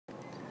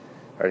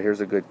Alright,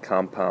 here's a good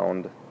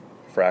compound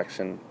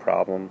fraction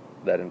problem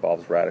that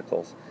involves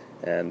radicals,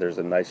 and there's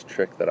a nice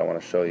trick that I want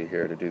to show you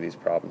here to do these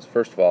problems.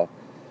 First of all,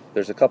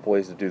 there's a couple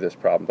ways to do this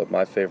problem, but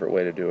my favorite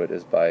way to do it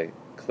is by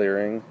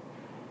clearing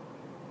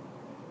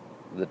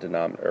the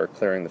denominator, or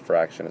clearing the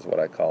fraction is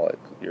what I call it.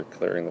 You're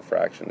clearing the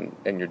fraction,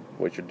 and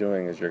what you're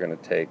doing is you're going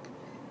to take,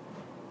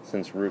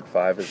 since root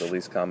 5 is the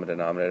least common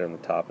denominator in the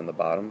top and the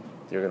bottom,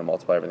 you're going to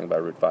multiply everything by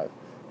root 5.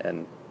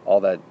 And all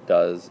that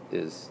does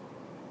is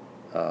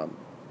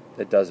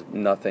it does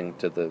nothing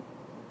to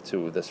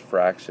this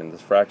fraction.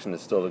 This fraction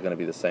is still going to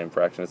be the same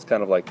fraction. It's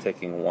kind of like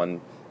taking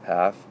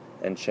 1/2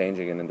 and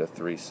changing it into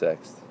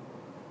 3/6.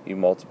 You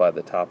multiply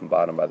the top and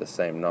bottom by the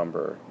same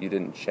number. You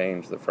didn't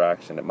change the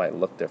fraction. It might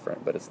look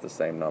different, but it's the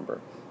same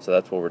number. So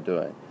that's what we're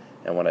doing.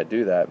 And when I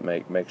do that,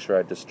 make sure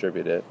I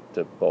distribute it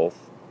to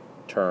both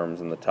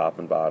terms in the top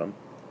and bottom.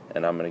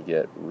 And I'm going to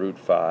get root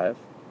 5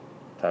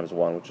 times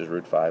 1, which is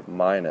root 5,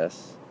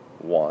 minus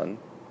 1.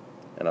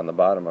 And on the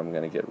bottom, I'm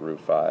going to get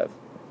root 5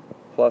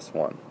 plus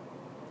 1.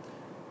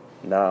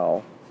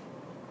 Now,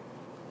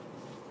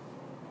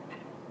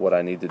 what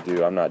I need to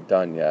do, I'm not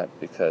done yet,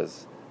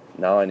 because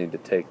now I need to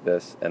take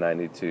this and I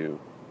need to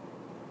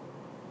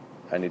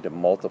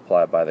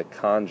multiply by the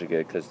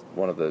conjugate, because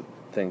one of the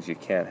things you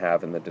can't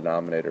have in the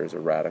denominator is a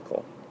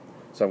radical.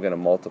 So I'm going to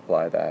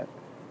multiply that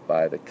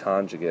by the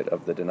conjugate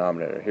of the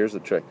denominator. Here's the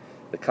trick.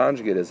 The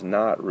conjugate is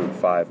not root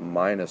 5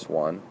 minus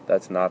 1.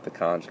 That's not the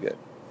conjugate.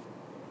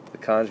 The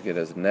conjugate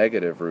is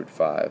negative root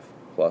 5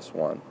 plus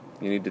 1.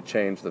 You need to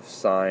change the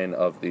sign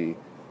of the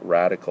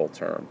radical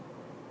term.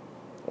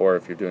 Or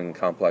if you're doing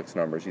complex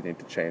numbers, you need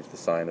to change the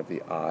sign of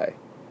the I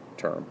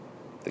term,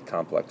 the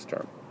complex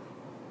term.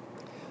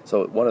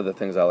 So one of the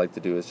things I like to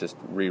do is just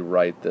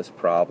rewrite this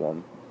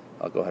problem.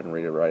 I'll go ahead and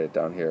rewrite it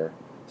down here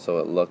so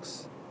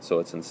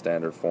it's in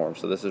standard form.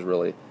 So this is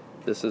really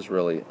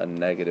a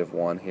negative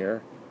 1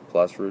 here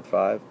plus root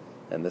 5,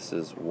 and this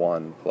is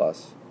 1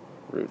 plus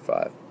root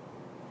 5.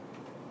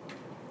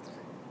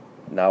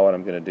 Now what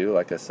I'm going to do,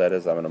 like I said,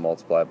 is I'm going to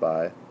multiply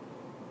by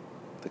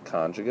the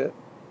conjugate,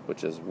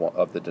 which is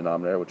of the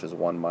denominator, which is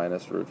 1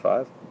 minus root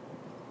 5,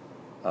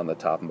 on the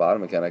top and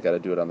bottom. Again, I got to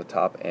do it on the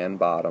top and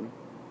bottom.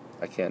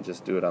 I can't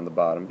just do it on the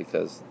bottom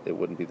because it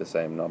wouldn't be the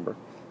same number.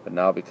 But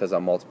now, because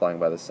I'm multiplying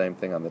by the same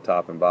thing on the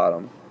top and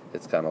bottom,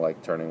 it's kind of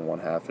like turning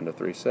 1/2 into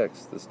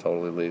 3/6. It's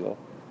totally legal.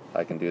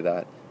 I can do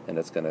that, and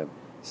it's going to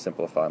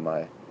simplify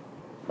my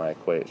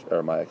equation,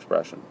 or my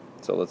expression.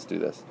 So let's do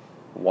this.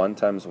 1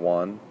 times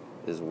 1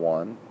 is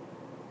 1.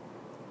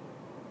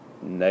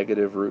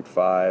 Positive root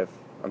 5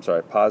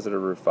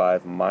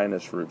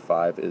 minus root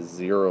 5 is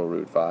 0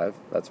 root 5.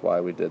 That's why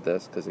we did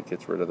this, because it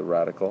gets rid of the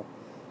radical.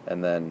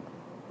 And then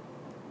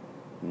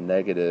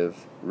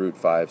negative root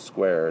 5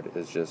 squared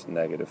is just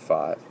negative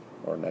 5,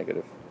 or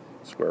negative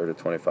square root of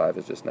 25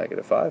 is just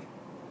negative 5.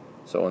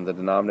 So in the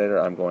denominator,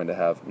 I'm going to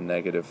have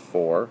negative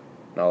 4.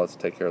 Now let's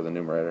take care of the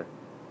numerator.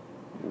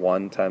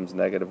 1 times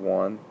negative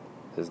 1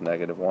 is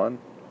negative 1,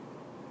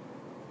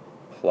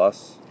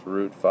 plus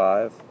root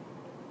 5,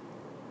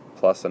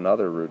 plus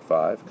another root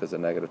 5, because a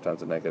negative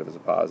times a negative is a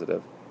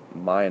positive,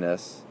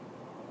 minus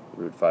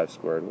root 5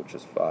 squared, which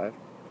is 5.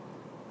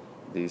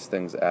 These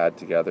things add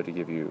together to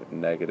give you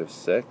negative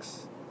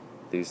 6.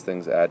 These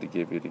things add to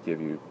give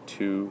you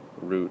 2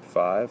 root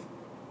 5.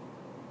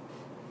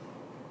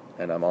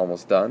 And I'm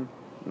almost done.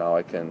 Now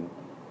I can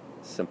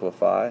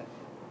simplify.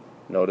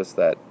 Notice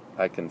that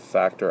I can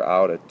factor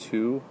out a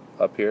 2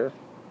 up here.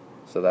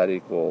 So that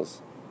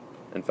equals,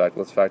 in fact,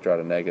 let's factor out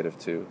a negative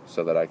 2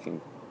 so that I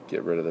can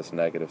get rid of this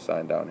negative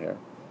sign down here.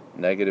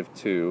 Negative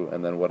 2,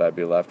 and then what I'd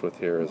be left with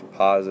here is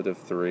positive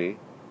 3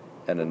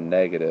 and a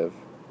negative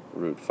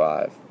root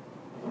 5.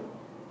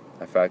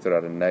 I factored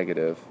out a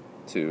negative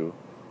 2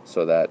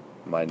 so that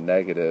my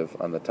negative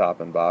on the top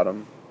and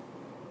bottom,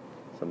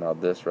 so now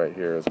this right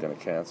here is going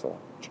to cancel.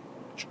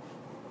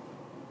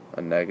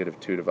 A negative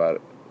 2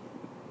 divided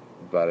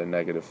by a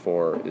negative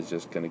 4 is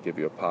just going to give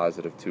you a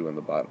positive 2 in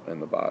the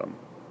bottom.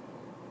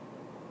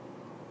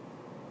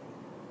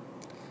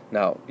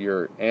 Now,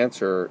 your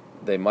answer,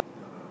 they might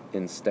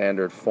in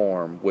standard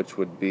form, which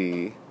would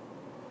be,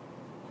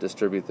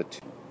 distribute the 2,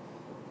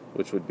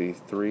 which would be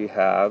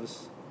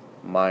 3/2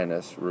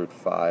 minus root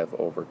 5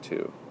 over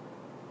 2.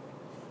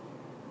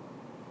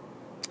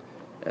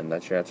 And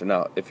that's your answer.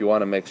 Now, if you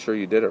want to make sure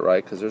you did it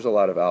right, because there's a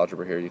lot of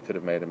algebra here, you could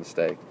have made a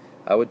mistake,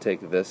 I would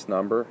take this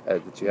number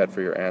that you had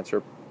for your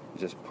answer,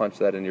 just punch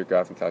that into your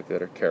graphing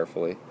calculator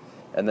carefully,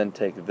 and then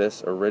take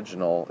this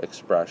original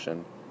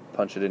expression,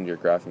 punch it into your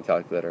graphing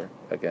calculator,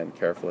 again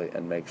carefully,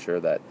 and make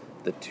sure that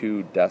the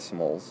 2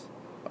 decimals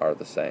are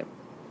the same.